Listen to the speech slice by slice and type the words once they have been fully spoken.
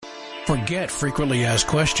Forget frequently asked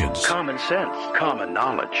questions. Common sense, common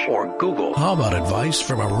knowledge, or Google. How about advice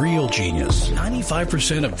from a real genius?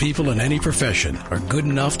 95% of people in any profession are good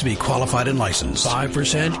enough to be qualified and licensed.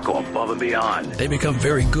 5% go above and beyond. They become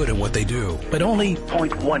very good at what they do, but only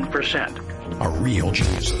 0.1% are real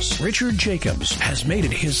geniuses. Richard Jacobs has made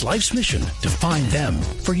it his life's mission to find them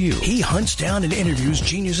for you. He hunts down and interviews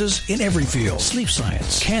geniuses in every field: sleep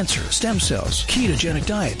science, cancer, stem cells, ketogenic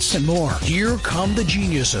diets, and more. Here come the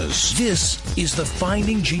geniuses. This is the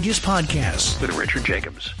Finding Genius Podcast with Richard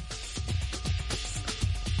Jacobs.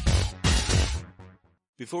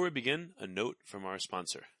 Before we begin, a note from our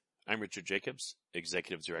sponsor. I'm Richard Jacobs,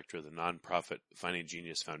 Executive Director of the nonprofit Finding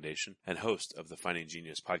Genius Foundation and host of the Finding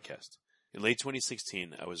Genius Podcast. In late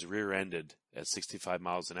 2016, I was rear-ended at 65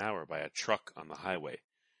 miles an hour by a truck on the highway,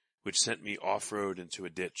 which sent me off-road into a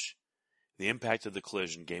ditch. The impact of the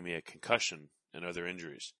collision gave me a concussion and other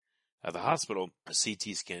injuries. At the hospital, a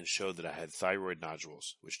CT scan showed that I had thyroid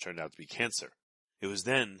nodules, which turned out to be cancer. It was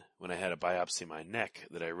then, when I had a biopsy of my neck,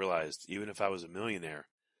 that I realized even if I was a millionaire,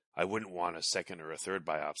 I wouldn't want a second or a third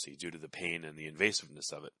biopsy due to the pain and the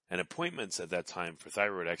invasiveness of it. And appointments at that time for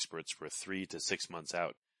thyroid experts were 3 to 6 months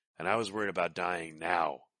out. And I was worried about dying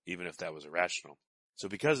now, even if that was irrational. So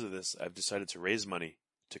because of this, I've decided to raise money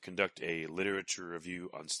to conduct a literature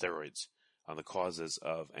review on steroids, on the causes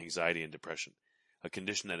of anxiety and depression, a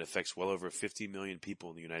condition that affects well over 50 million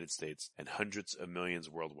people in the United States and hundreds of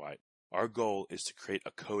millions worldwide. Our goal is to create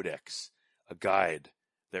a codex, a guide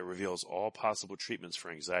that reveals all possible treatments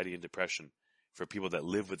for anxiety and depression for people that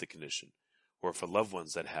live with the condition, or for loved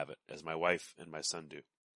ones that have it, as my wife and my son do.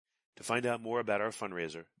 To find out more about our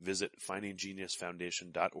fundraiser, visit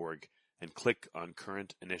findinggeniusfoundation.org and click on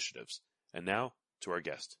current initiatives. And now, to our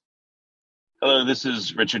guest. Hello, this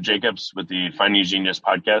is Richard Jacobs with the Finding Genius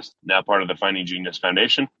Podcast, now part of the Finding Genius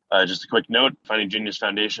Foundation. Just a quick note, Finding Genius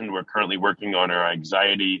Foundation, we're currently working on our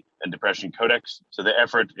anxiety and depression codex. So the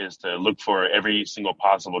effort is to look for every single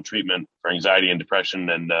possible treatment for anxiety and depression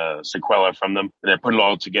and sequela from them, and then put it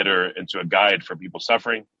all together into a guide for people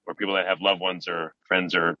suffering or people that have loved ones or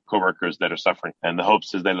friends or coworkers that are suffering. And the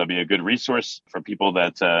hopes is that it'll be a good resource for people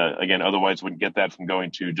that, again, otherwise wouldn't get that from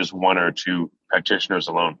going to just one or two practitioners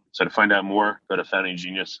alone. So to find out more, go to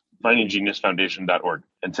findinggeniusfoundation.org.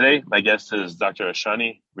 And today, my guest is Dr.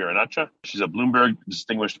 Ashani Weeranatra. She's a Bloomberg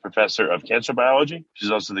Distinguished Professor of Cancer Biology.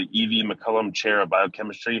 She's also the E.V. McCullum Chair of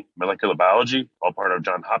Biochemistry, Molecular Biology, all part of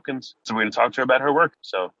Johns Hopkins. So we're going to talk to her about her work.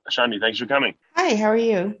 So Ashani, thanks for coming. Hi, how are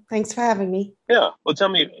you? Thanks for having me. Yeah. Well, tell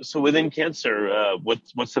me, so within cancer,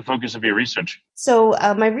 what's the focus of your research? So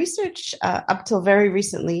my research up till very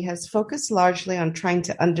recently has focused largely on trying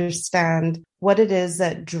to understand what it is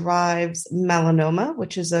that drives melanoma,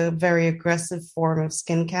 which is a very aggressive form of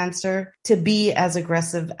skin cancer, to be as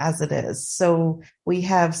aggressive as it is. So we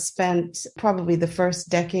have spent probably the first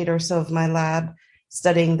decade or so of my lab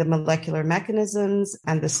studying the molecular mechanisms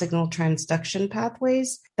and the signal transduction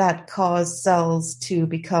pathways that cause cells to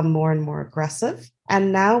become more and more aggressive.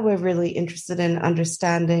 And now we're really interested in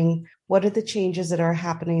understanding what are the changes that are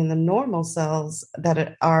happening in the normal cells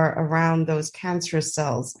that are around those cancerous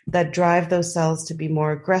cells that drive those cells to be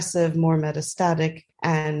more aggressive, more metastatic,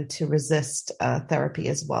 and to resist therapy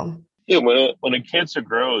as well. Yeah, when a cancer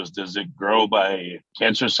grows, does it grow by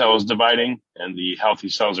cancer cells dividing and the healthy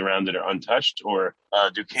cells around it are untouched? Or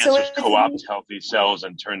do cancers co-opt healthy cells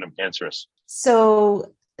and turn them cancerous?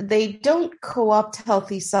 So they don't co-opt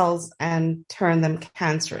healthy cells and turn them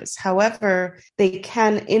cancerous. However, they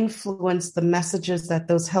can influence the messages that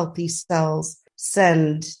those healthy cells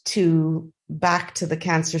send back to the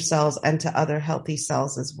cancer cells and to other healthy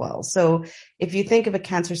cells as well. So if you think of a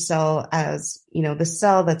cancer cell as, the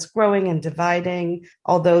cell that's growing and dividing,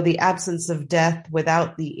 although the absence of death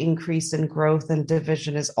without the increase in growth and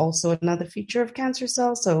division is also another feature of cancer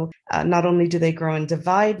cells. So not only do they grow and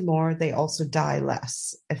divide more, they also die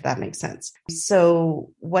less, if that makes sense.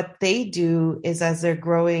 So what they do is as they're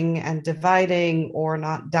growing and dividing or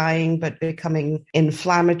not dying, but becoming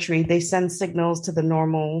inflammatory, they send signals to the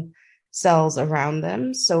normal cells around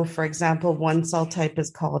them. So for example, one cell type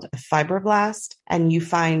is called a fibroblast, and you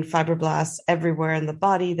find fibroblasts everywhere in the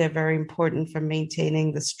body. They're very important for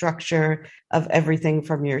maintaining the structure of everything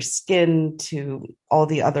from your skin to all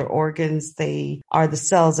the other organs. They are the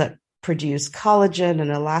cells that produce collagen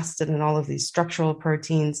and elastin and all of these structural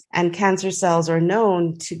proteins. And cancer cells are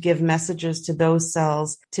known to give messages to those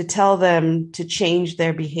cells to tell them to change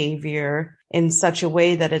their behavior in such a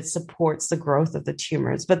way that it supports the growth of the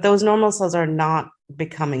tumors. But those normal cells are not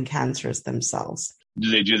becoming cancerous themselves.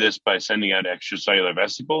 Do they do this by sending out extracellular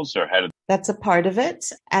vesicles, or how do That's a part of it.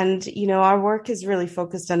 And, our work is really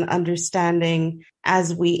focused on understanding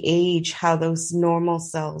as we age, how those normal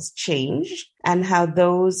cells change and how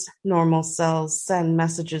those normal cells send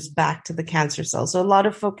messages back to the cancer cells. So a lot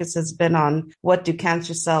of focus has been on what do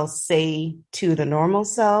cancer cells say to the normal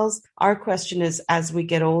cells. Our question is, as we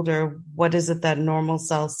get older, what is it that normal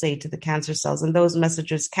cells say to the cancer cells? And those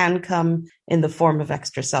messages can come in the form of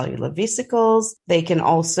extracellular vesicles. They can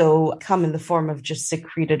also come in the form of just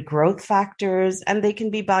secreted growth factors, and they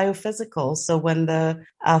can be biophysical. So when the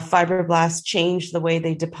fibroblasts change the way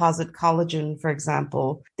they deposit collagen, for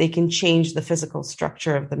example, they can change the physical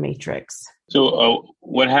structure of the matrix. So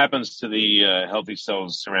what happens to the healthy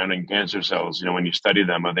cells surrounding cancer cells? When you study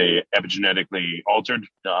them, are they epigenetically altered,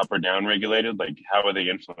 up or down regulated? Like, how are they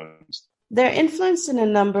influenced? They're influenced in a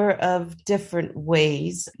number of different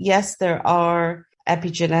ways. Yes, there are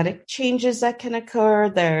epigenetic changes that can occur.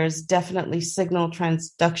 There's definitely signal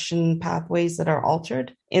transduction pathways that are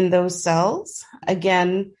altered in those cells.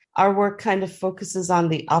 Again, our work kind of focuses on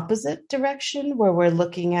the opposite direction, where we're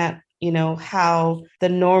looking at how the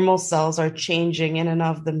normal cells are changing in and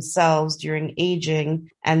of themselves during aging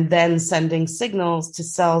and then sending signals to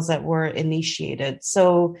cells that were initiated.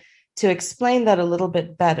 So to explain that a little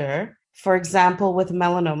bit better, for example, with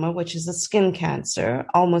melanoma, which is a skin cancer,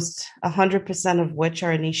 almost 100% of which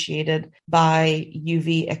are initiated by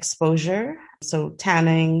UV exposure, so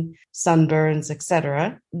tanning, sunburns,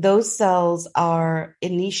 etc. Those cells are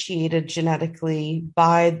initiated genetically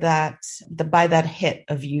by that hit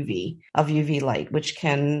of UV light, which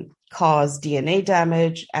can cause DNA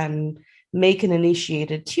damage and make an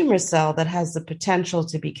initiated tumor cell that has the potential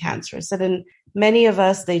to be cancerous. And in many of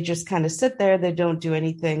us, they just kind of sit there. They don't do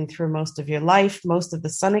anything through most of your life. Most of the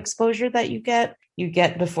sun exposure that you get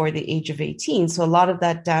before the age of 18. So a lot of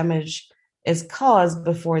that damage is caused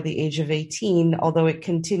before the age of 18, although it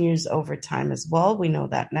continues over time as well. We know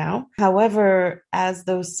that now. However, as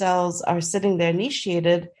those cells are sitting there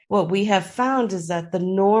initiated, what we have found is that the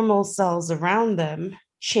normal cells around them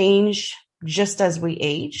change just as we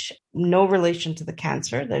age, no relation to the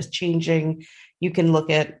cancer. There's changing. You can look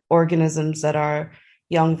at organisms that are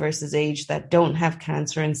young versus age that don't have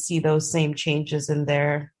cancer and see those same changes in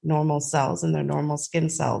their normal cells, in their normal skin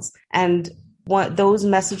cells. And what those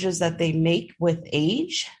messages that they make with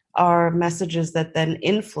age are messages that then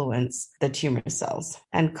influence the tumor cells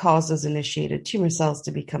and cause those initiated tumor cells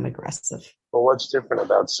to become aggressive. Well, what's different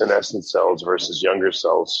about senescent cells versus younger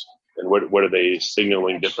cells? And what are they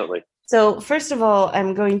signaling differently? So first of all,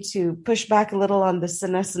 I'm going to push back a little on the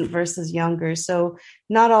senescent versus younger. So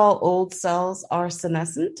not all old cells are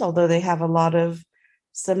senescent, although they have a lot of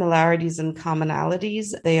similarities and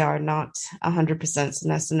commonalities. They are not 100%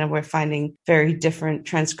 senescent, and we're finding very different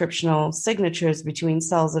transcriptional signatures between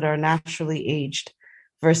cells that are naturally aged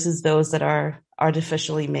versus those that are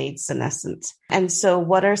artificially made senescent. And so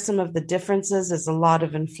what are some of the differences? There's a lot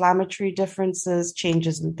of inflammatory differences,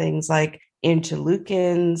 changes in things like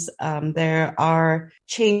interleukins. There are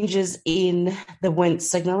changes in the Wnt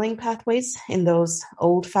signaling pathways in those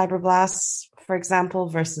old fibroblasts, for example,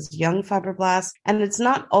 versus young fibroblasts. And it's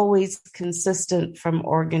not always consistent from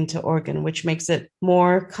organ to organ, which makes it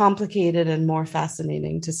more complicated and more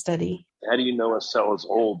fascinating to study. How do you know a cell is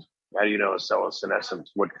old? How do you know a cell is senescent?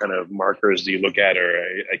 What kind of markers do you look at,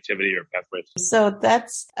 or activity or pathways? So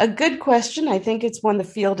that's a good question. I think it's one the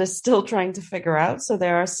field is still trying to figure out. So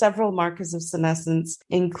there are several markers of senescence,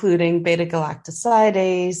 including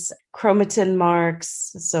beta-galactosidase, chromatin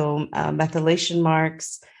marks, so methylation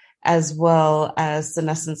marks, as well as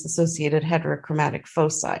senescence-associated heterochromatic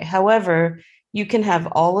foci. However, you can have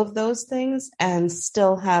all of those things and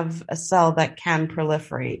still have a cell that can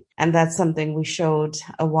proliferate. And that's something we showed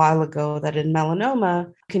a while ago, that in melanoma,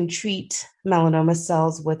 you can treat melanoma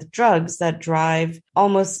cells with drugs that drive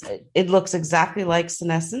it looks exactly like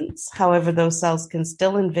senescence. However, those cells can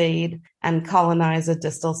still invade and colonize a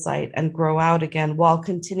distal site and grow out again while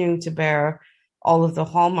continuing to bear all of the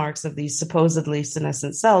hallmarks of these supposedly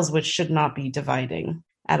senescent cells, which should not be dividing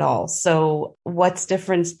at all. So what's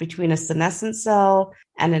difference between a senescent cell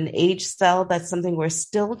and an aged cell? That's something we're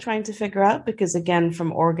still trying to figure out, because again,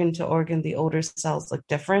 from organ to organ, the older cells look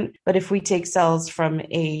different. But if we take cells from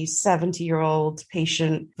a 70-year-old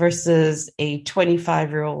patient versus a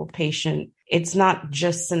 25-year-old patient, it's not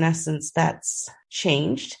just senescence that's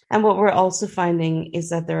changed. And what we're also finding is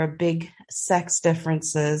that there are big sex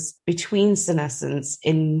differences between senescence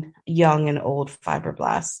in young and old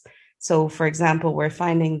fibroblasts. So, for example, we're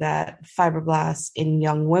finding that fibroblasts in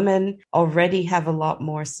young women already have a lot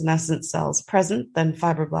more senescent cells present than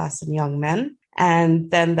fibroblasts in young men. And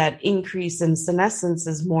then that increase in senescence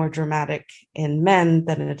is more dramatic in men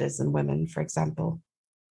than it is in women, for example.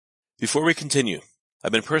 Before we continue,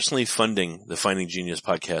 I've been personally funding the Finding Genius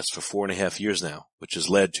podcast for 4.5 years now, which has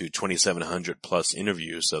led to 2,700 plus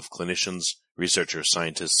interviews of clinicians, researchers,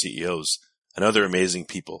 scientists, CEOs, and other amazing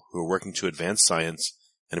people who are working to advance science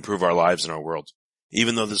and improve our lives and our world.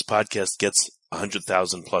 Even though this podcast gets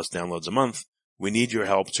 100,000 plus downloads a month, we need your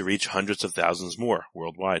help to reach hundreds of thousands more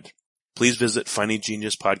worldwide. Please visit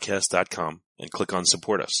findinggeniuspodcast.com and click on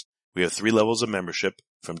Support Us. We have 3 levels of membership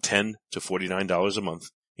from $10 to $49 a month,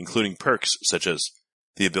 including perks such as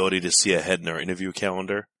the ability to see ahead in our interview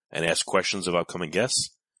calendar and ask questions of upcoming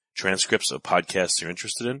guests, transcripts of podcasts you're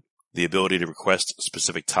interested in, the ability to request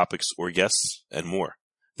specific topics or guests, and more.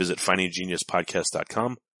 Visit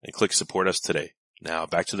findinggeniuspodcast.com and click Support Us today. Now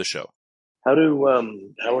back to the show. How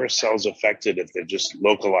are cells affected if they're just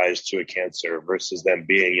localized to a cancer versus them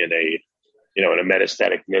being in a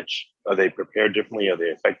metastatic niche? Are they prepared differently? Are they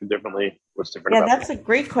affected differently? What's different about that's a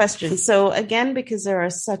great question. So again, because there are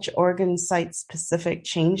such organ site specific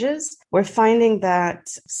changes, we're finding that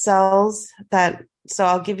so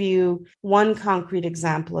I'll give you one concrete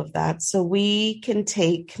example of that. So we can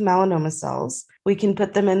take melanoma cells, we can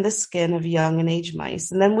put them in the skin of young and aged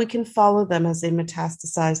mice, and then we can follow them as they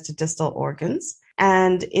metastasize to distal organs.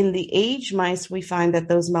 And in the aged mice, we find that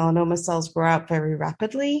those melanoma cells grow out very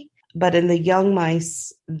rapidly. But in the young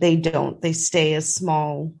mice, they don't. They stay as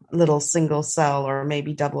small little single cell or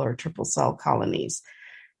maybe double or triple cell colonies.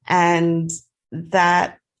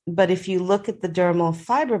 But if you look at the dermal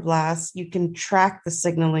fibroblasts, you can track the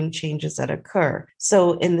signaling changes that occur.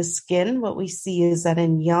 So in the skin, what we see is that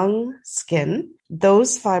in young skin,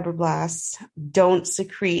 those fibroblasts don't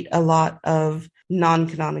secrete a lot of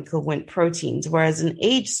non-canonical Wnt proteins, whereas in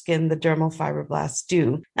aged skin, the dermal fibroblasts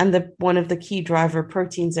do. And one of the key driver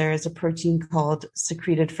proteins there is a protein called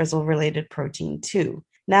secreted Frizzle-related protein 2.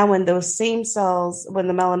 Now, when those same cells, when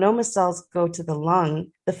the melanoma cells go to the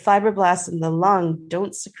lung, the fibroblasts in the lung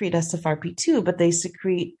don't secrete SFRP2, but they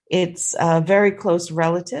secrete its very close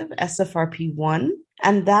relative, SFRP1,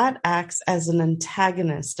 and that acts as an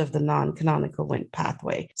antagonist of the non-canonical Wnt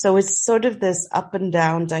pathway. So it's sort of this up and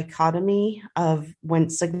down dichotomy of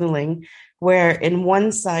Wnt signaling, where in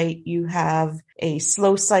one site you have a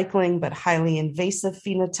slow cycling but highly invasive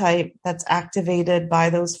phenotype that's activated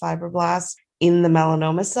by those fibroblasts in the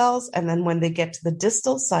melanoma cells. And then when they get to the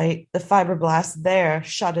distal site, the fibroblasts there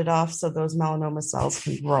shut it off so those melanoma cells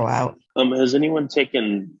can grow out. Has anyone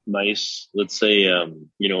taken mice, let's say, an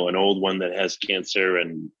old one that has cancer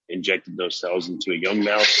and injected those cells into a young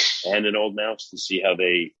mouse and an old mouse to see how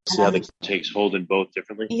they takes hold in both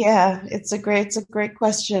differently? Yeah, it's a great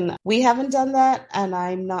question. We haven't done that, and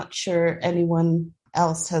I'm not sure anyone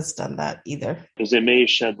else has done that either. Because it may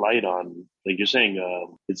shed light on, like you're saying,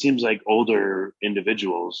 it seems like older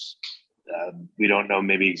individuals, we don't know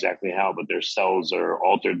maybe exactly how, but their cells are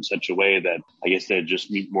altered in such a way that I guess they're just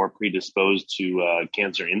more predisposed to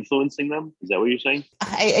cancer influencing them. Is that what you're saying?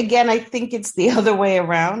 I think it's the other way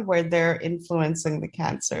around, where they're influencing the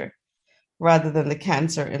cancer rather than the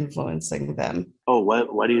cancer influencing them. Oh,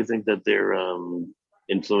 why do you think that they're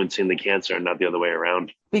influencing the cancer and not the other way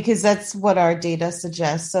around? Because that's what our data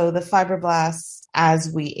suggests. So the fibroblasts,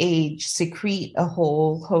 as we age, secrete a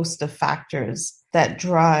whole host of factors that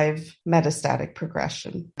drive metastatic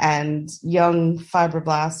progression. And young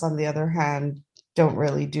fibroblasts, on the other hand, don't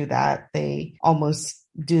really do that. They almost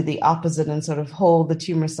do the opposite and sort of hold the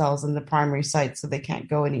tumor cells in the primary site so they can't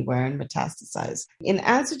go anywhere and metastasize. In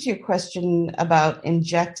answer to your question about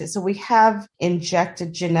injected, so we have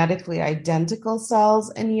injected genetically identical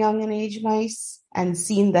cells in young and aged mice and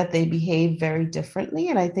seen that they behave very differently.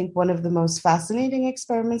 And I think one of the most fascinating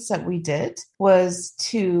experiments that we did was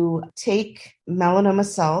to take melanoma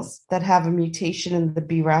cells that have a mutation in the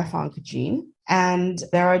BRAF oncogene, and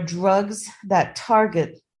there are drugs that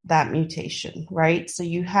target that mutation, right? So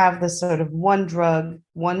you have this sort of one drug,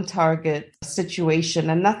 one target situation,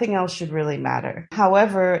 and nothing else should really matter.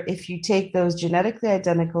 However, if you take those genetically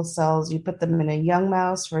identical cells, you put them in a young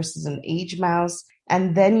mouse versus an aged mouse,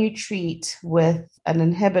 and then you treat with an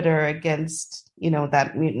inhibitor against,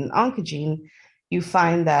 that mutant oncogene, you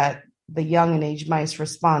find that the young and aged mice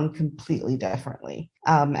respond completely differently.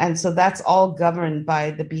 And so that's all governed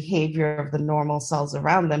by the behavior of the normal cells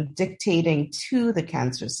around them, dictating to the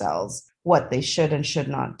cancer cells what they should and should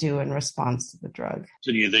not do in response to the drug.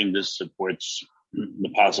 So do you think this supports the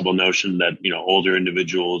possible notion that, older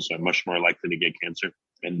individuals are much more likely to get cancer,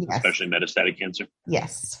 and Yes. especially metastatic cancer?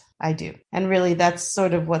 Yes, I do. And really, that's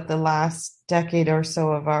sort of what the last decade or so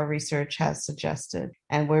of our research has suggested.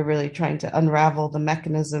 And we're really trying to unravel the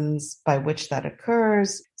mechanisms by which that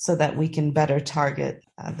occurs so that we can better target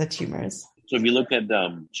the tumors. So if you look at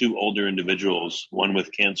two older individuals, one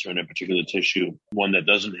with cancer in a particular tissue, one that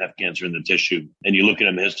doesn't have cancer in the tissue, and you look at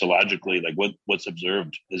them histologically, like what's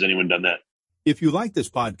observed? Has anyone done that? If you like this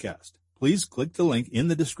podcast, please click the link in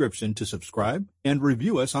the description to subscribe and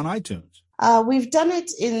review us on iTunes. We've done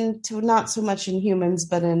it into not so much in humans,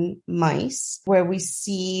 but in mice, where we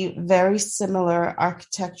see very similar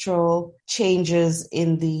architectural changes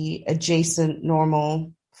in the adjacent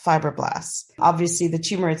normal fibroblasts. Obviously, the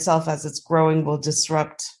tumor itself, as it's growing, will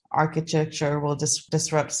disrupt architecture, will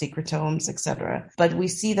disrupt secretomes, etc. But we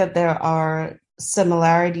see that there are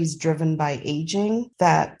similarities driven by aging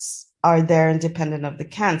that are there independent of the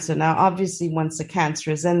cancer. Now, obviously, once the cancer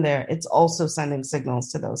is in there, it's also sending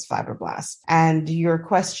signals to those fibroblasts. And your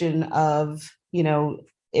question of,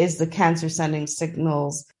 is the cancer sending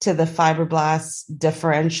signals to the fibroblasts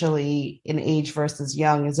differentially in age versus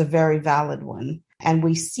young is a very valid one. And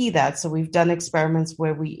we see that. So we've done experiments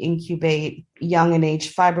where we incubate young and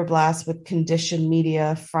age fibroblasts with conditioned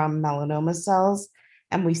media from melanoma cells.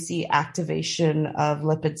 And we see activation of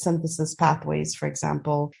lipid synthesis pathways, for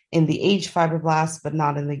example, in the age fibroblasts, but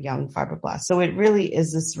not in the young fibroblasts. So it really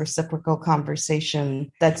is this reciprocal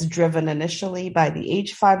conversation that's driven initially by the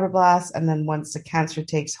age fibroblasts. And then once the cancer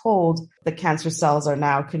takes hold, the cancer cells are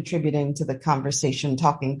now contributing to the conversation,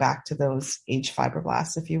 talking back to those age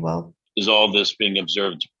fibroblasts, if you will. Is all this being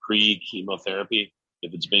observed pre-chemotherapy,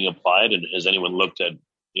 if it's being applied? And has anyone looked at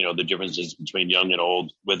the differences between young and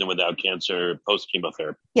old, with and without cancer,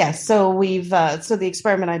 post-chemotherapy? Yes. So we've, so the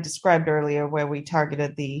experiment I described earlier where we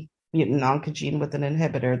targeted the mutant oncogene with an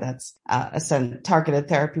inhibitor, that's a targeted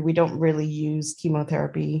therapy. We don't really use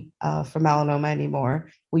chemotherapy for melanoma anymore.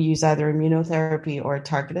 We use either immunotherapy or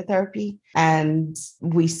targeted therapy. And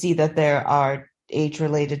we see that there are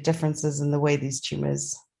age-related differences in the way these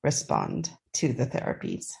tumors respond to the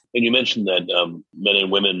therapies. And you mentioned that men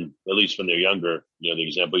and women, at least when they're younger, the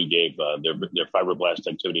example you gave, their fibroblast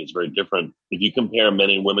activity is very different. If you compare men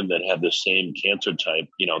and women that have the same cancer type,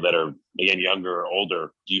 that are, again, younger or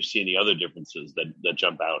older, do you see any other differences that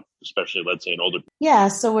jump out, especially, let's say, in older people? Yeah,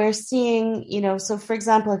 so we're seeing, so for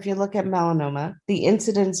example, if you look at melanoma, the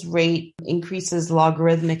incidence rate increases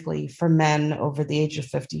logarithmically for men over the age of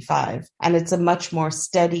 55. And it's a much more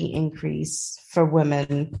steady increase for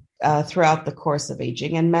women throughout the course of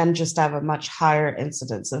aging. And men just have a much higher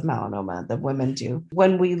incidence of melanoma than women do.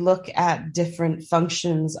 When we look at different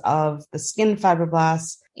functions of the skin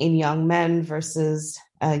fibroblasts in young men versus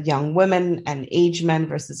young women and age men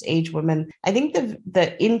versus age women, I think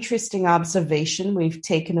the interesting observation we've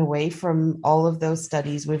taken away from all of those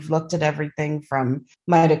studies, we've looked at everything from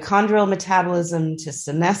mitochondrial metabolism to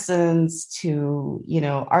senescence to,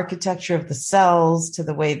 architecture of the cells to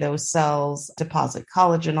the way those cells deposit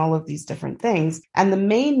collagen, all of these different things. And the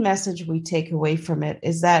main message we take away from it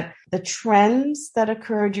is that the trends that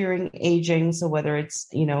occur during aging, so whether it's,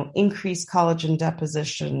 increased collagen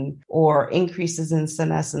deposition or increases in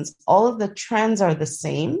senescence, all of the trends are the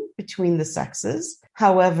same between the sexes.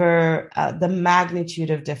 However, the magnitude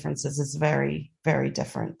of differences is very, very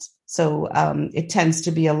different. So it tends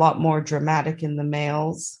to be a lot more dramatic in the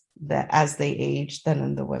males as they age than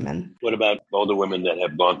in the women. What about older women that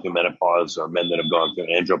have gone through menopause, or men that have gone through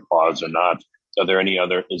andropause or not? Are there any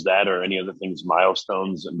other things,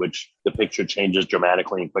 milestones in which the picture changes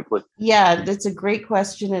dramatically and quickly? Yeah, that's a great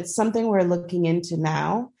question. It's something we're looking into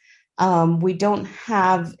now. We don't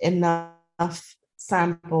have enough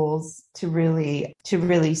samples to really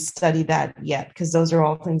study that yet, because those are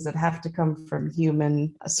all things that have to come from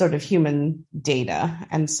human data.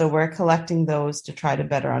 And so we're collecting those to try to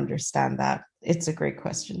better understand that. It's a great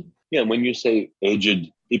question. Yeah, when you say aged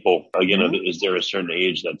people, again, is there a certain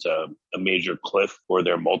age that's a major cliff, or are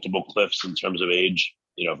there multiple cliffs in terms of age,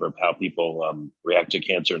 for how people react to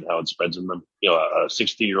cancer and how it spreads in them? A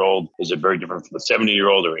 60-year-old, is it very different from a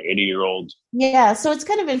 70-year-old or 80-year-old? Yeah, so it's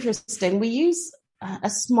kind of interesting. We use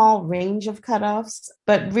a small range of cutoffs,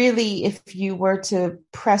 but really, if you were to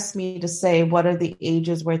press me to say what are the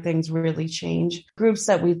ages where things really change, groups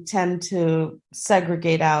that we tend to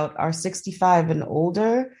segregate out are 65 and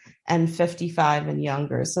older and 55 and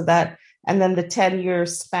younger. So that, and then the 10-year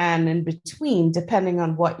span in between, depending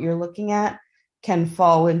on what you're looking at, can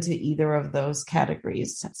fall into either of those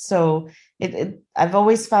categories. So I've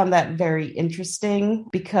always found that very interesting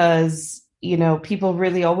because, people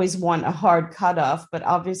really always want a hard cutoff, but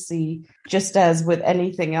obviously, just as with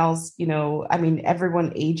anything else,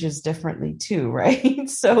 everyone ages differently too, right?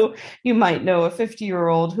 So you might know a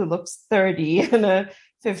 50-year-old who looks 30 and a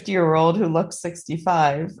 50-year-old who looks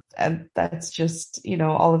 65. And that's just,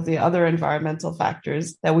 all of the other environmental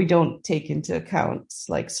factors that we don't take into account,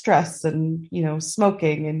 like stress and,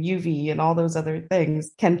 smoking and UV and all those other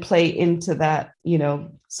things can play into that,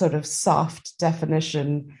 sort of soft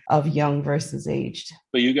definition of young versus aged.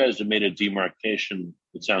 But you guys have made a demarcation,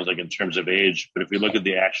 it sounds like, in terms of age. But if we look at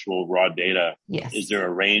the actual raw data, yes. Is there a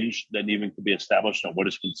range that even could be established on what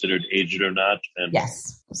is considered aged or not? And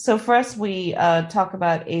yes. So for us, we talk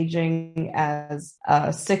about aging as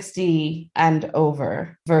 60 and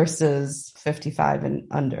over versus 55 and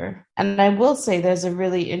under. And I will say there's a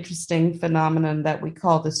really interesting phenomenon that we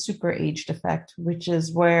call the super aged effect, which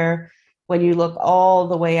is where when you look all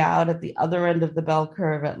the way out at the other end of the bell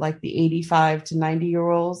curve at like the 85 to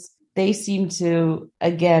 90-year-olds, they seem to,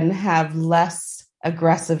 again, have less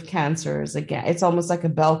aggressive cancers. Again, it's almost like a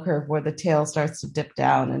bell curve where the tail starts to dip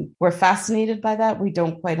down. And we're fascinated by that. We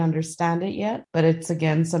don't quite understand it yet, but it's,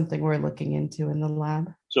 again, something we're looking into in the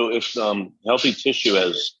lab. So if healthy tissue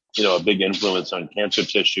has a big influence on cancer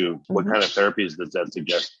tissue, what kind of therapies does that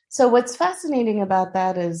suggest? So what's fascinating about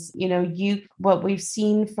that is, what we've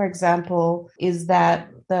seen, for example, is that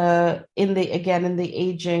in the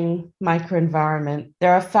aging microenvironment,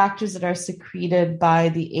 there are factors that are secreted by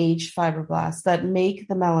the aged fibroblasts that make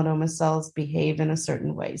the melanoma cells behave in a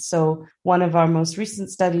certain way. So one of our most recent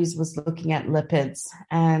studies was looking at lipids,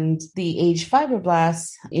 and the aged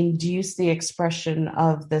fibroblasts induce the expression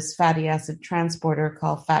of this fatty acid transporter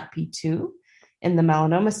called FATP2 in the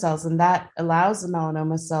melanoma cells, and that allows the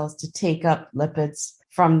melanoma cells to take up lipids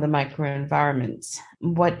from the microenvironment.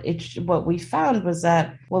 What we found was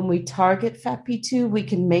that when we target FATP2, we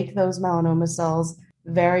can make those melanoma cells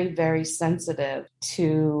very, very sensitive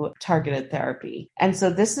to targeted therapy. And so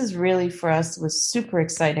this is really, for us, was super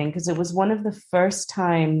exciting because it was one of the first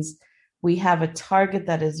times we have a target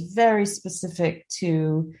that is very specific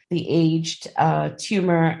to the aged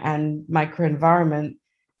tumor and microenvironment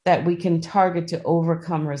that we can target to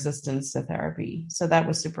overcome resistance to therapy. So that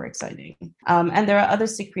was super exciting. And there are other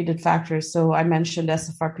secreted factors. So I mentioned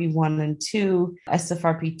SFRP1 and 2.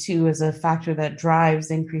 SFRP2 is a factor that drives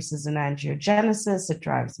increases in angiogenesis. It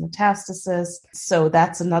drives metastasis. So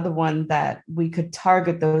that's another one that we could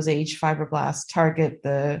target those aged fibroblasts, target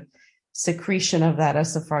the secretion of that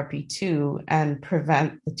SFRP2 and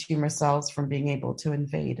prevent the tumor cells from being able to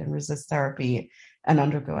invade and resist therapy and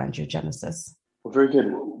undergo angiogenesis. Well, very good.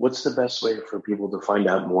 What's the best way for people to find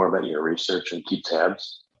out more about your research and keep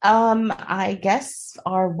tabs? I guess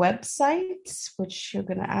our website, which you're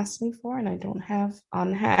going to ask me for, and I don't have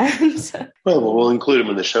on hand. Well, we'll include them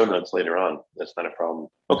in the show notes later on. That's not a problem.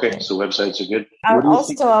 Okay, so websites are good.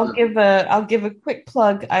 I'll give a quick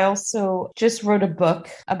plug. I also just wrote a book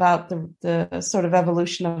about the sort of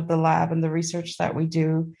evolution of the lab and the research that we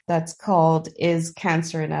do. That's called "Is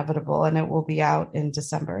Cancer Inevitable?" and it will be out in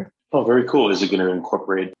December. Oh, very cool. Is it going to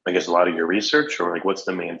incorporate, I guess, a lot of your research, or what's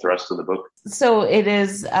the main thrust of the book? So it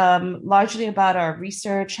is largely about our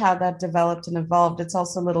research, how that developed and evolved. It's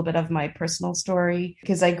also a little bit of my personal story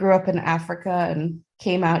because I grew up in Africa and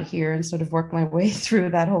came out here and sort of worked my way through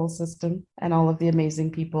that whole system and all of the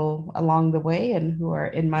amazing people along the way and who are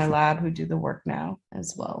in my lab who do the work now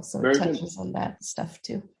as well. So it touches on that stuff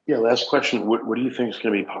too. Yeah, last question. What do you think is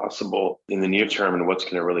going to be possible in the near term and what's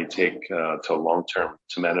going to really take to long term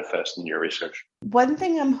to manifest in your research? One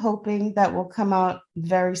thing I'm hoping that will come out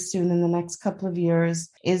very soon in the next couple of years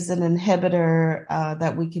is an inhibitor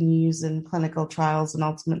that we can use in clinical trials and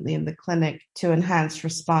ultimately in the clinic to enhance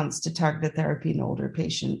response to targeted therapy in older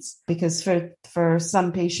patients. Because for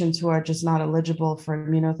some patients who are just not eligible for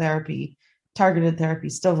immunotherapy, targeted therapy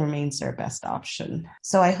still remains their best option.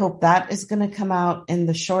 So I hope that is going to come out in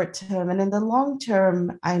the short term. And in the long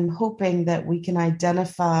term, I'm hoping that we can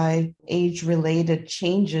identify age-related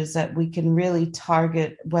changes that we can really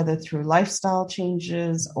target, whether through lifestyle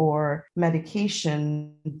changes or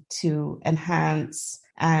medication, to enhance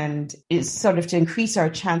and is sort of to increase our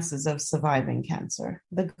chances of surviving cancer.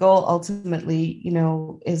 The goal ultimately,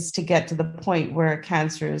 is to get to the point where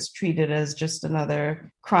cancer is treated as just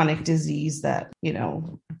another chronic disease that,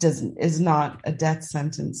 is not a death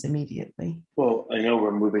sentence immediately. Well, I know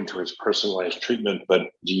we're moving towards personalized treatment, but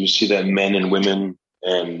do you see that men and women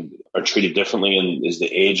are treated differently? And is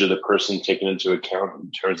the age of the person taken into account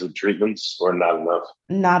in terms of treatments, or not enough?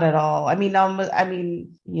 Not at all. I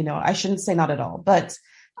shouldn't say not at all, but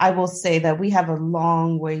I will say that we have a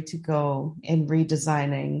long way to go in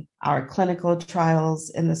redesigning our clinical trials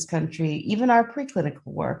in this country, even our preclinical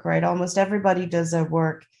work, right? Almost everybody does their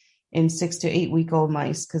work in 6 to 8 week old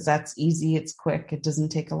mice because that's easy, it's quick, it doesn't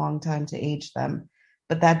take a long time to age them.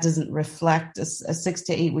 but that doesn't reflect a 6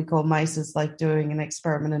 to 8 week old mice is like doing an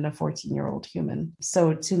experiment in a 14-year-old human.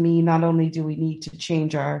 So to me, not only do we need to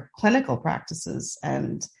change our clinical practices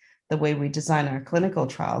and the way we design our clinical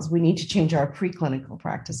trials, we need to change our preclinical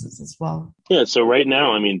practices as well. Yeah, so right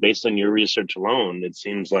now, I mean, based on your research alone, it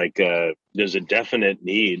seems like there's a definite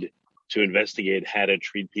need to investigate how to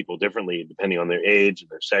treat people differently depending on their age and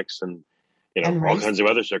their sex and all kinds of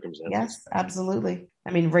other circumstances. Yes, absolutely.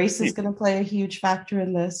 I mean, race is going to play a huge factor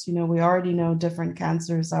in this. We already know different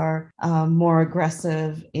cancers are more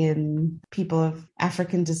aggressive in people of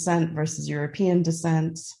African descent versus European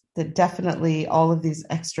descent. That definitely all of these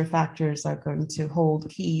extra factors are going to hold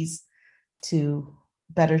keys to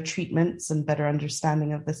better treatments and better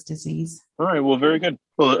understanding of this disease. All right. Well, very good.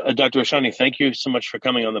 Well, Dr. Ashani, thank you so much for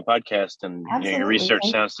coming on the podcast. And your research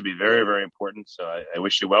sounds to be very, very important. So I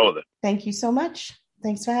wish you well with it. Thank you so much.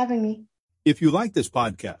 Thanks for having me. If you like this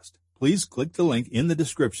podcast, please click the link in the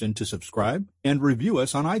description to subscribe and review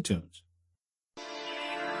us on iTunes.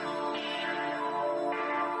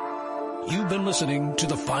 You've been listening to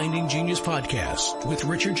the Finding Genius podcast with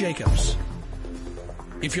Richard Jacobs.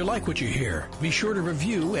 If you like what you hear, be sure to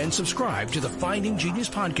review and subscribe to the Finding Genius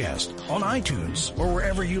podcast on iTunes or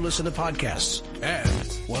wherever you listen to podcasts. And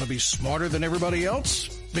want to be smarter than everybody else?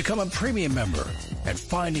 Become a premium member at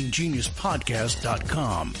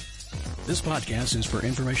findinggeniuspodcast.com. This podcast is for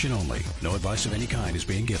information only. No advice of any kind is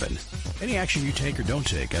being given. Any action you take or don't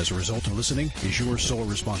take as a result of listening is your sole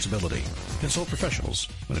responsibility. Consult professionals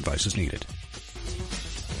when advice is needed.